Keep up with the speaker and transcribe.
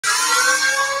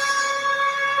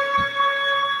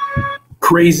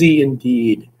Crazy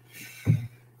indeed.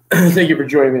 Thank you for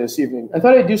joining me this evening. I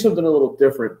thought I'd do something a little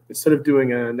different. Instead of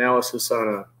doing an analysis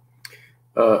on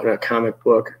a comic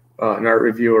book, an art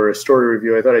review, or a story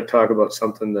review, I thought I'd talk about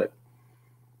something that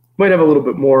might have a little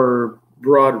bit more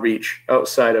broad reach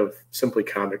outside of simply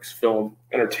comics, film,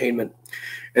 entertainment.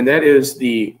 And that is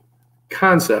the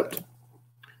concept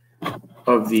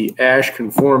of the Asch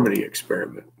conformity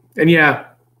experiment. And yeah,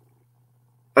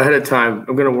 ahead of time,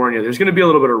 I'm going to warn you, there's going to be a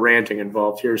little bit of ranting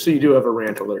involved here, so you do have a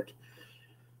rant alert.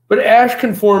 But Asch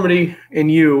conformity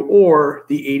and you, or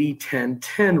the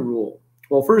 80-10-10 rule.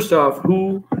 Well, first off,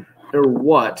 who or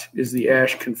what is the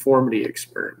Asch conformity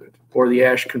experiment, or the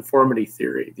Asch conformity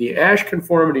theory? The Asch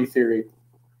conformity theory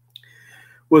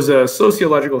was a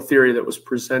sociological theory that was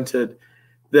presented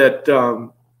that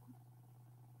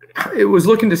it was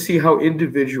looking to see how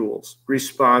individuals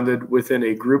responded within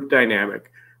a group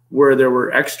dynamic where there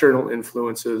were external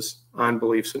influences on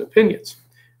beliefs and opinions.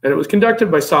 And it was conducted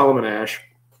by Solomon Asch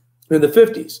in the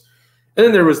 50s. And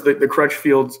then there was the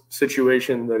Crutchfield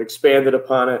situation that expanded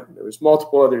upon it. There was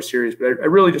multiple other series, but I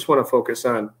really just want to focus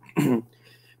on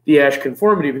the Asch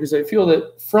conformity because I feel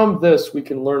that from this we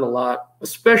can learn a lot,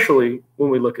 especially when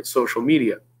we look at social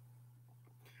media.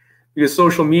 Because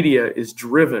social media is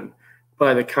driven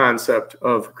by the concept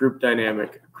of group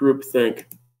dynamic, groupthink,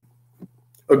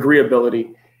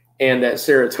 agreeability, and that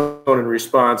serotonin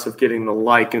response of getting the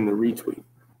like and the retweet.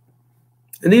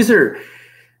 And these are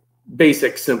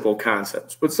basic, simple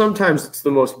concepts, but sometimes it's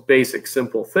the most basic,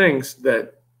 simple things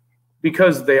that,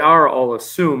 because they are all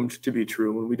assumed to be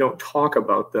true when we don't talk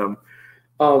about them,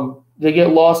 they get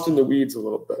lost in the weeds a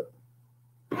little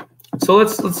bit. So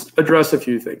let's address a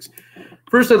few things.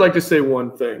 First, I'd like to say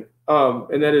one thing,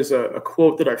 and that is a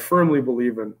quote that I firmly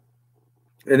believe in,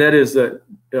 and that is that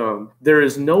there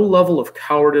is no level of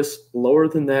cowardice lower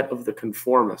than that of the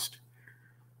conformist,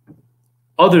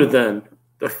 other than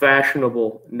the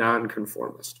fashionable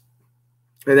nonconformist.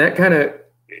 And that kind of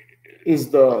is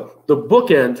the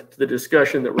bookend to the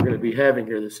discussion that we're going to be having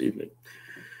here this evening.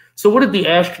 So what did the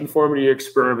Asch conformity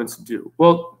experiments do?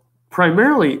 Well,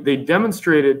 primarily they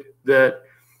demonstrated that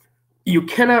you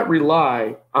cannot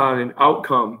rely on an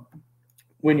outcome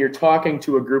when you're talking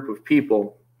to a group of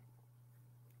people,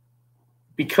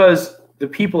 because the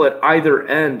people at either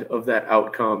end of that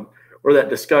outcome or that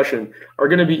discussion are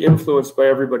going to be influenced by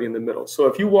everybody in the middle. So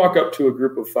if you walk up to a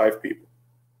group of 5 people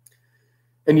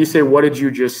and you say, what did you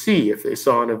just see, if they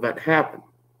saw an event happen?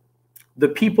 The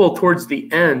people towards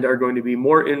the end are going to be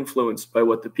more influenced by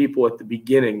what the people at the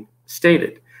beginning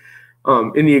stated.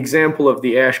 In the example of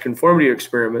the Asch conformity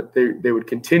experiment, they would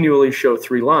continually show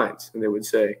 3 lines, and they would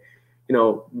say, you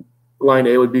know, line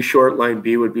A would be short, line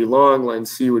B would be long, line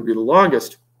C would be the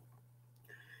longest,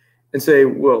 and say,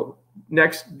 well,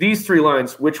 next, these 3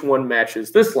 lines, which one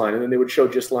matches this line? And then they would show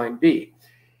just line B.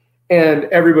 And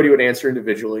everybody would answer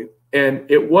individually. And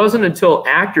it wasn't until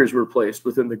actors were placed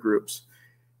within the groups,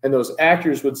 and those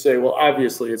actors would say, well,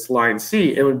 obviously it's line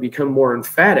C, and would become more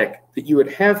emphatic, that you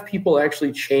would have people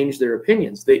actually change their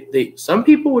opinions. Some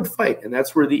people would fight, and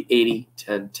that's where the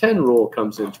 80-10-10 rule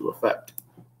comes into effect.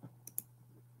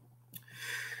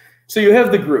 So you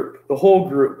have the group, the whole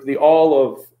group,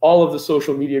 all of the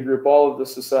social media group, all of the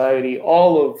society,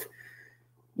 all of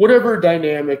whatever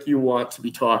dynamic you want to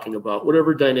be talking about,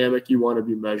 whatever dynamic you want to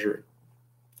be measuring.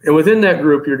 And within that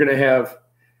group, you're going to have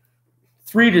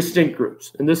 3 distinct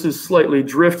groups. And this is slightly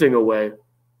drifting away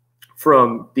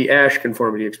from the Asch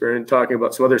conformity experiment, talking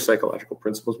about some other psychological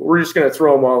principles, but we're just going to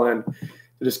throw them all in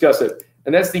to discuss it.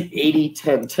 And that's the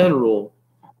 80-10-10 rule.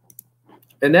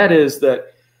 And that is that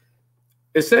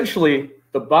essentially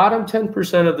the bottom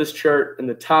 10% of this chart and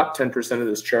the top 10% of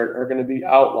this chart are going to be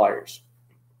outliers.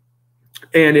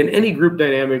 And in any group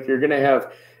dynamic, you're going to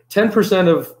have 10%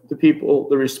 of the people,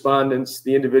 the respondents,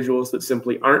 the individuals that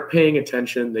simply aren't paying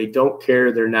attention, they don't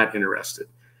care, they're not interested.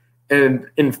 And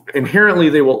inherently,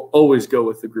 they will always go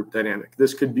with the group dynamic.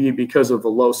 This could be because of a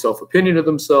low self-opinion of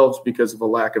themselves, because of a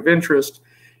lack of interest.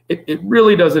 It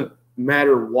really doesn't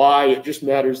matter why. It just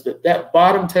matters that that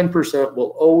bottom 10% will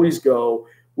always go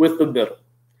with the middle.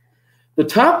 The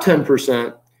top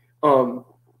 10%,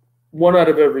 1 out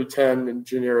of every 10 in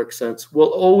generic sense, will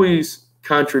always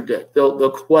contradict.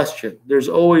 They'll question. There's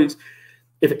always,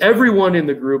 if everyone in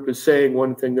the group is saying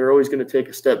one thing, they're always going to take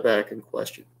a step back and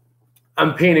question.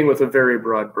 I'm painting with a very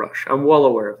broad brush. I'm well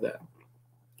aware of that.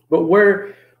 But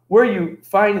where you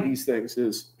find these things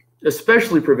is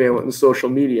especially prevalent in social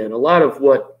media. And a lot of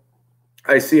what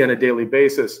I see on a daily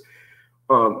basis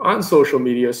on social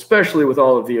media, especially with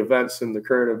all of the events in the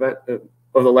current event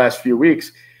of the last few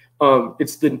weeks,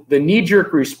 it's the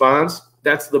knee-jerk response.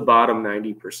 That's the bottom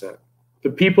 90%. the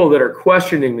people that are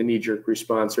questioning the knee-jerk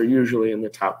response are usually in the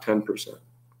top 10%.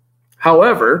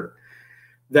 However,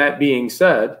 that being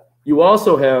said, you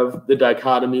also have the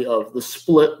dichotomy of the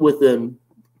split within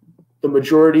the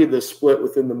majority, the split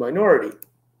within the minority,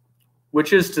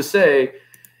 which is to say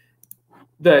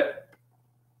that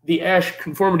the Asch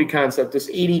conformity concept, this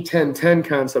 80-10-10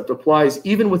 concept, applies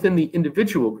even within the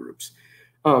individual groups.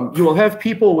 You will have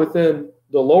people within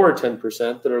the lower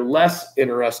 10% that are less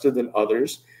interested than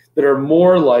others, that are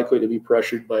more likely to be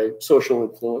pressured by social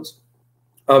influence.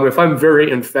 If I'm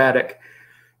very emphatic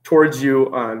towards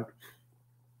you on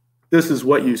this is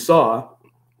what you saw,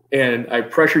 and I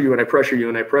pressure you and I pressure you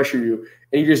and I pressure you,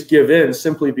 and you just give in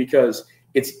simply because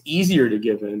it's easier to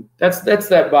give in, that's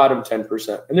that bottom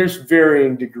 10%. And there's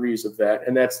varying degrees of that,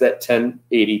 and that's that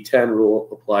 10-80-10 rule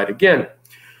applied again.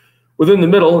 Within the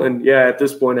middle, and yeah, at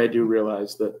this point I do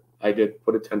realize that I did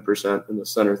put a 10% in the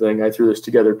center thing. I threw this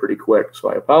together pretty quick, so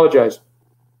I apologize.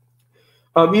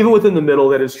 Even within the middle,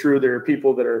 that is true. There are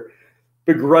people that are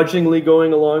begrudgingly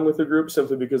going along with the group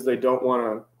simply because they don't want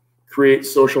to create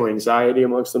social anxiety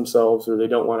amongst themselves, or they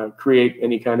don't want to create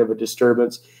any kind of a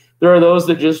disturbance. There are those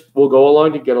that just will go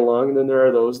along to get along, and then there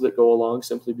are those that go along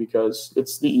simply because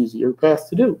it's the easier path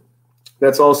to do.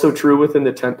 That's also true within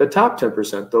the top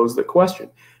 10%, those that question.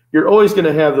 You're always going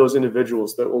to have those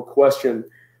individuals that will question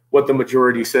what the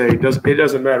majority say. It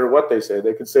doesn't matter what they say.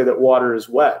 They could say that water is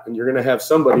wet, and you're going to have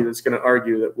somebody that's going to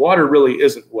argue that water really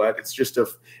isn't wet. It's just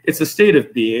it's a state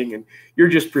of being, and you're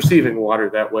just perceiving water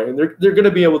that way. And they're going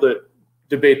to be able to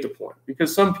debate the point,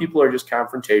 because some people are just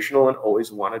confrontational and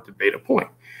always want to debate a point.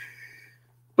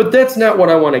 But that's not what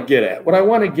I want to get at. What I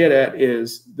want to get at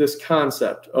is this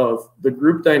concept of the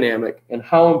group dynamic and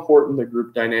how important the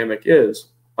group dynamic is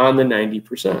on the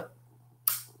 90%.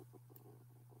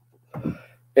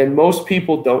 And most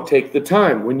people don't take the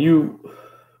time. When you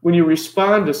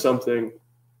respond to something,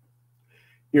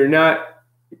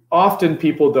 often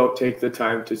people don't take the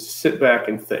time to sit back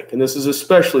and think. And this is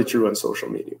especially true on social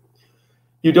media.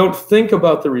 You don't think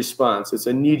about the response. It's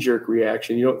a knee-jerk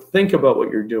reaction. You don't think about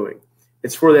what you're doing.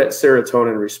 It's for that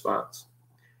serotonin response.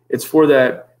 It's for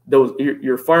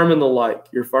you're farming the like,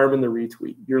 you're farming the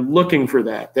retweet. You're looking for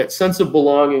that sense of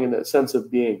belonging and that sense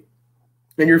of being.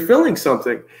 And you're feeling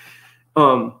something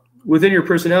within your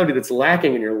personality that's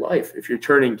lacking in your life if you're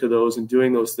turning to those and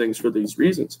doing those things for these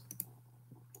reasons.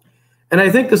 And I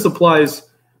think this applies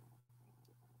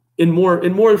in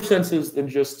more senses than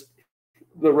just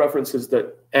the references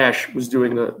that Asch was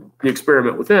doing the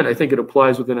experiment within. I think it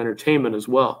applies within entertainment as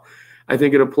well. I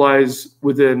think it applies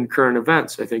within current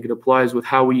events. I think it applies with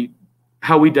how we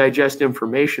digest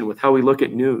information, with how we look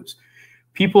at news.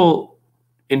 People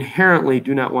inherently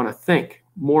do not want to think.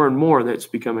 More and more, that's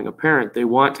becoming apparent. They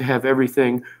want to have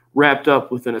everything wrapped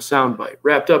up within a soundbite,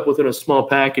 wrapped up within a small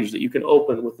package that you can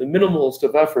open with the minimalist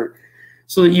of effort,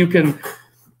 so that you can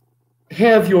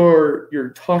have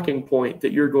your talking point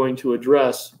that you're going to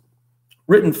address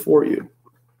written for you,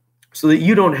 so that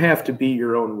you don't have to be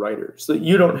your own writer, so that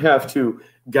you don't have to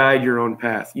guide your own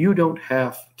path. You don't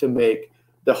have to make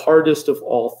the hardest of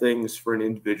all things for an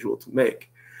individual to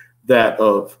make, that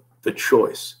of the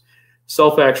choice.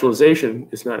 Self-actualization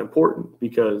is not important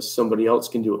because somebody else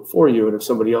can do it for you. And if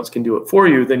somebody else can do it for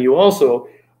you, then you also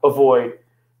avoid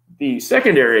the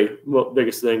secondary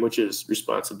biggest thing, which is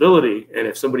responsibility. And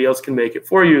if somebody else can make it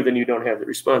for you, then you don't have the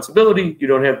responsibility. You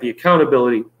don't have the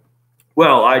accountability.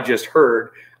 Well, I just heard,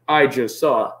 I just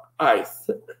saw, I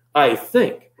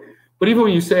think. But even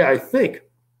when you say I think,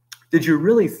 did you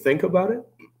really think about it?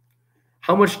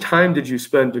 How much time did you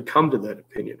spend to come to that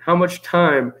opinion? How much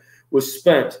time was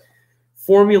spent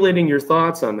formulating your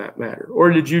thoughts on that matter? Or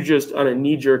did you just, on a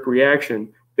knee-jerk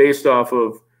reaction based off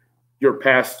of your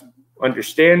past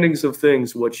understandings of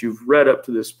things, what you've read up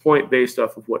to this point, based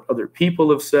off of what other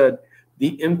people have said,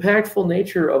 the impactful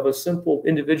nature of a simple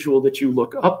individual that you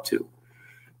look up to?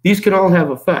 These can all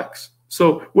have effects.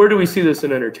 So where do we see this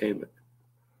in entertainment?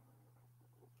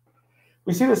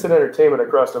 We see this in entertainment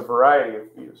across a variety of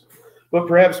views. But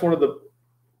perhaps one of the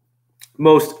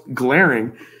most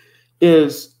glaring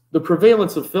is the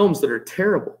prevalence of films that are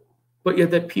terrible, but yet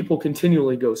that people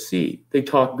continually go see. They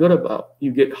talk good about.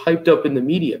 You get hyped up in the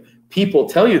media. People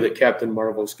tell you that Captain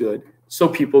Marvel's good, so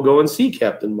people go and see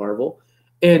Captain Marvel.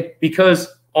 And because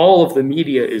all of the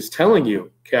media is telling you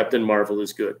Captain Marvel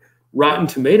is good, Rotten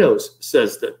Tomatoes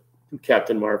says that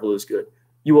Captain Marvel is good,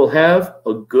 you will have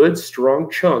a good,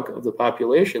 strong chunk of the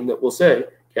population that will say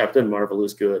Captain Marvel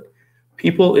is good.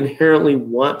 People inherently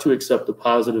want to accept the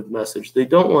positive message. They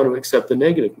don't want to accept the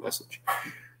negative message.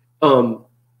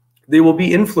 They will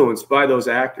be influenced by those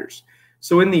actors.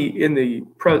 So in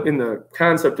the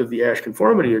concept of the Asch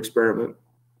conformity experiment,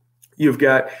 you've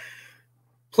got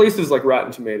places like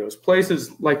Rotten Tomatoes,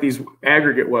 places like these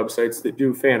aggregate websites that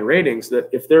do fan ratings, that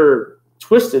if they're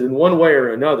twisted in one way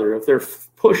or another, if they're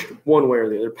pushed one way or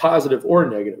the other, positive or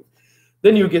negative,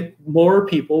 then you get more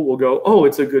people will go, oh,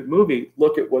 it's a good movie.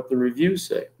 Look at what the reviews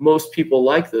say. Most people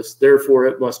like this, therefore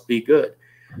it must be good.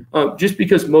 Just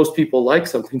because most people like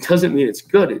something doesn't mean it's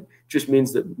good. It just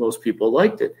means that most people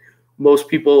liked it. Most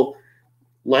people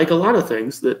like a lot of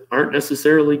things that aren't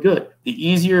necessarily good. The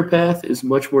easier path is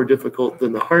much more difficult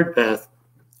than the hard path.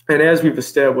 And as we've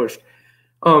established,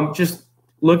 just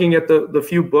looking at the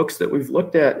few books that we've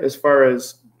looked at as far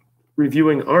as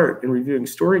reviewing art and reviewing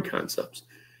story concepts,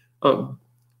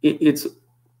 it's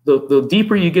the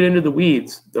deeper you get into the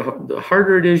weeds, the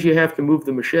harder it is you have to move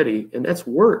the machete, and that's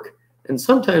work. And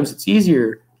sometimes it's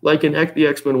easier, like in the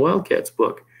X-Men Wildcats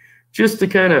book, just to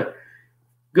kind of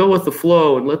go with the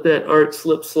flow and let that art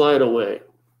slide away.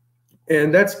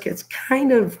 And that's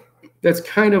kind of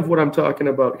what I'm talking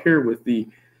about here with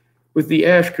the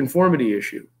Asch conformity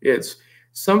issue. It's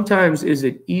sometimes, is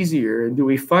it easier, and do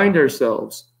we find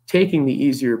ourselves taking the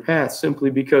easier path simply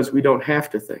because we don't have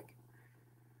to think?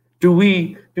 Do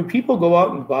people go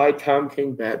out and buy Tom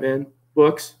King Batman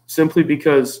books simply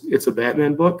because it's a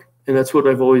Batman book and that's what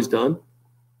I've always done?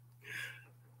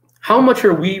 How much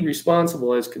are we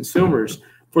responsible as consumers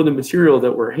for the material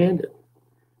that we're handed?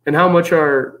 And how much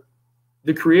are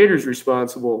the creators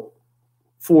responsible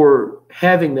for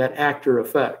having that actor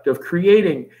effect of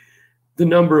creating the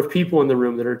number of people in the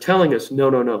room that are telling us,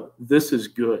 no, this is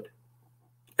good?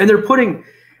 And they're putting,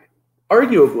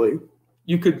 arguably,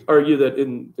 you could argue that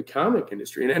in the comic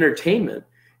industry and entertainment,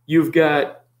 you've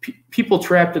got people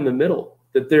trapped in the middle,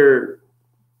 that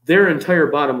their entire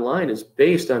bottom line is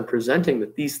based on presenting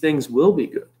that these things will be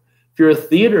good. If you're a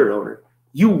theater owner,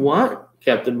 you want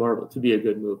Captain Marvel to be a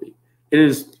good movie. It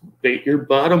is, your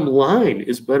bottom line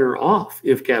is better off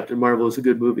if Captain Marvel is a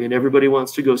good movie and everybody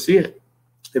wants to go see it.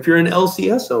 If you're an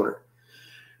LCS owner,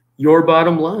 your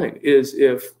bottom line is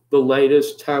if the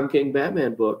latest Tom King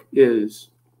Batman book is,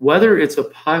 whether it's a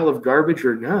pile of garbage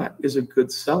or not, is a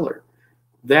good seller.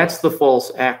 That's the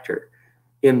false actor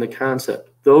in the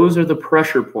concept. Those are the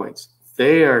pressure points.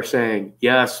 They are saying,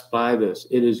 yes, buy this,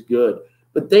 it is good.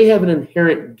 But they have an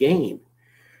inherent gain.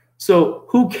 So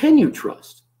who can you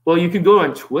trust? Well, you can go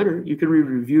on Twitter. You can read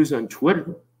reviews on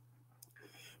Twitter.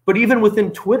 But even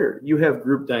within Twitter, you have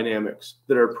group dynamics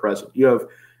that are present. You have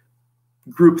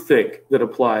groupthink that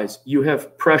applies. You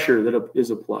have pressure that is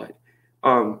applied.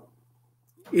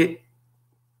 It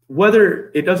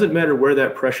doesn't matter where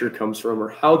that pressure comes from or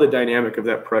how the dynamic of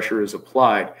that pressure is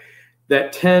applied.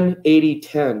 That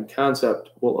 10-80-10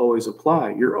 concept will always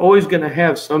apply. You're always going to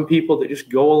have some people that just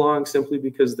go along simply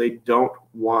because they don't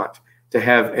want to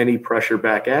have any pressure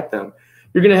back at them.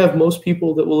 You're going to have most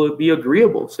people that will be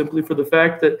agreeable simply for the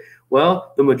fact that,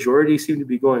 well, the majority seem to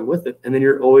be going with it. And then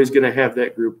you're always going to have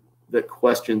that group that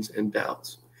questions and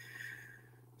doubts.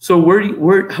 So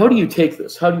how do you take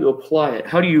this? How do you apply it?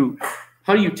 How do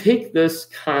you take this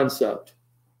concept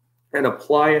and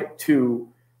apply it to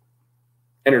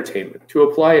entertainment, to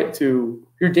apply it to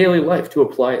your daily life, to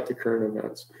apply it to current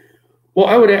events? Well,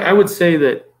 I would say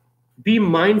that be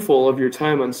mindful of your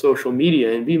time on social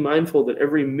media, and be mindful that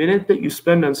every minute that you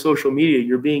spend on social media,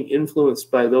 you're being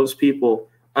influenced by those people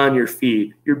on your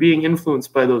feed. You're being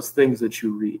influenced by those things that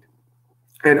you read.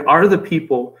 And are the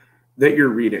people that you're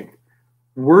reading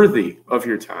worthy of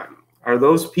your time? Are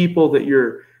those people that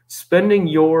you're spending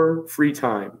your free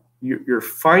time, your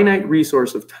finite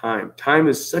resource of time? Time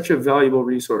is such a valuable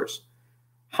resource.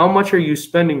 How much are you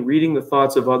spending reading the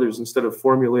thoughts of others instead of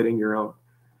formulating your own?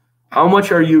 How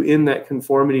much are you in that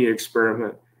conformity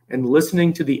experiment and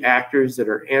listening to the actors that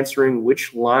are answering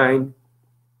which line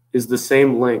is the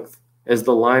same length as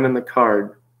the line on the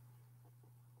card,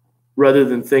 rather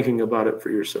than thinking about it for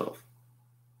yourself?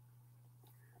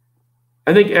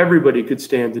 I think everybody could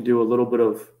stand to do a little bit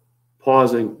of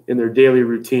pausing in their daily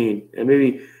routine and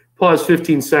maybe pause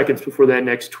 15 seconds before that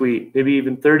next tweet, maybe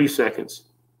even 30 seconds,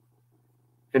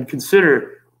 and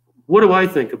consider, what do I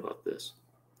think about this?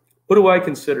 What do I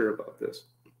consider about this?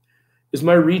 Is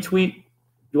my retweet,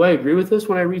 do I agree with this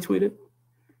when I retweet it?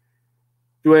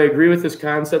 Do I agree with this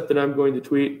concept that I'm going to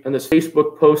tweet on this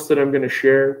Facebook post that I'm going to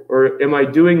share? Or am I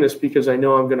doing this because I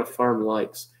know I'm going to farm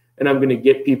likes and I'm going to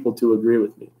get people to agree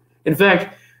with me? In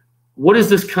fact, what is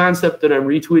this concept that I'm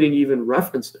retweeting even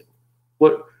referencing?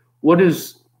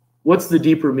 What's the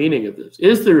deeper meaning of this?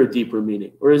 Is there a deeper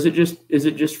meaning, or is it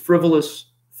just frivolous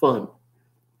fun?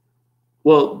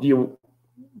 Well,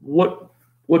 what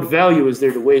what value is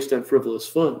there to waste on frivolous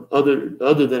fun other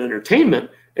than entertainment?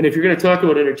 And if you're going to talk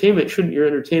about entertainment, shouldn't your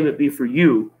entertainment be for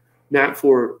you, not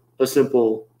for a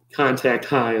simple contact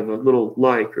high of a little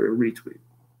like or a retweet?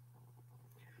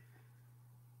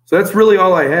 So that's really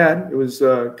all I had. It was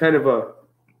kind of a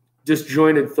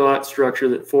disjointed thought structure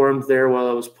that formed there while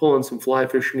I was pulling some fly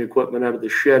fishing equipment out of the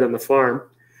shed on the farm.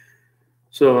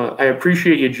 So I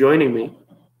appreciate you joining me.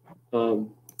 If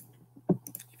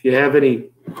you have any,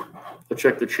 I'll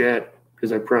check the chat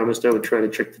because I promised I would try to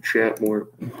check the chat more.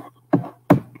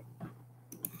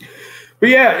 But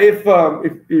yeah, if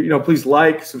you know, please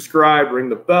like, subscribe, ring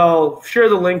the bell, share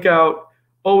the link out.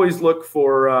 Always look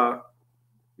for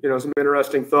you know, some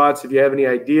interesting thoughts. If you have any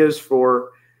ideas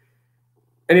for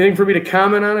anything for me to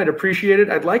comment on, I'd appreciate it.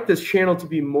 I'd like this channel to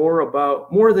be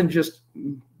more than just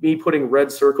me putting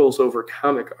red circles over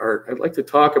comic art. I'd like to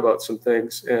talk about some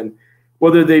things, and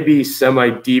whether they be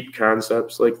semi-deep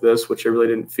concepts like this, which I really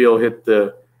didn't feel hit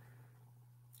the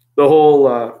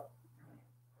whole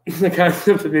the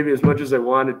concept maybe as much as I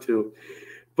wanted to.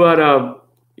 But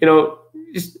you know,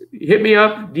 just hit me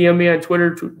up, DM me on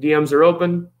Twitter. DMs are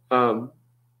open.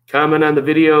 Comment on the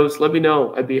videos. Let me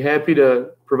know. I'd be happy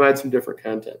to provide some different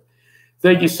content.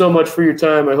 Thank you so much for your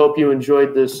time. I hope you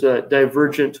enjoyed this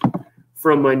divergent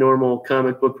from my normal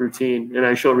comic book routine, and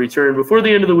I shall return before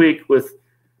the end of the week with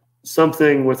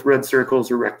something with red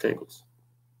circles or rectangles.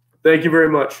 Thank you very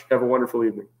much. Have a wonderful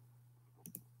evening.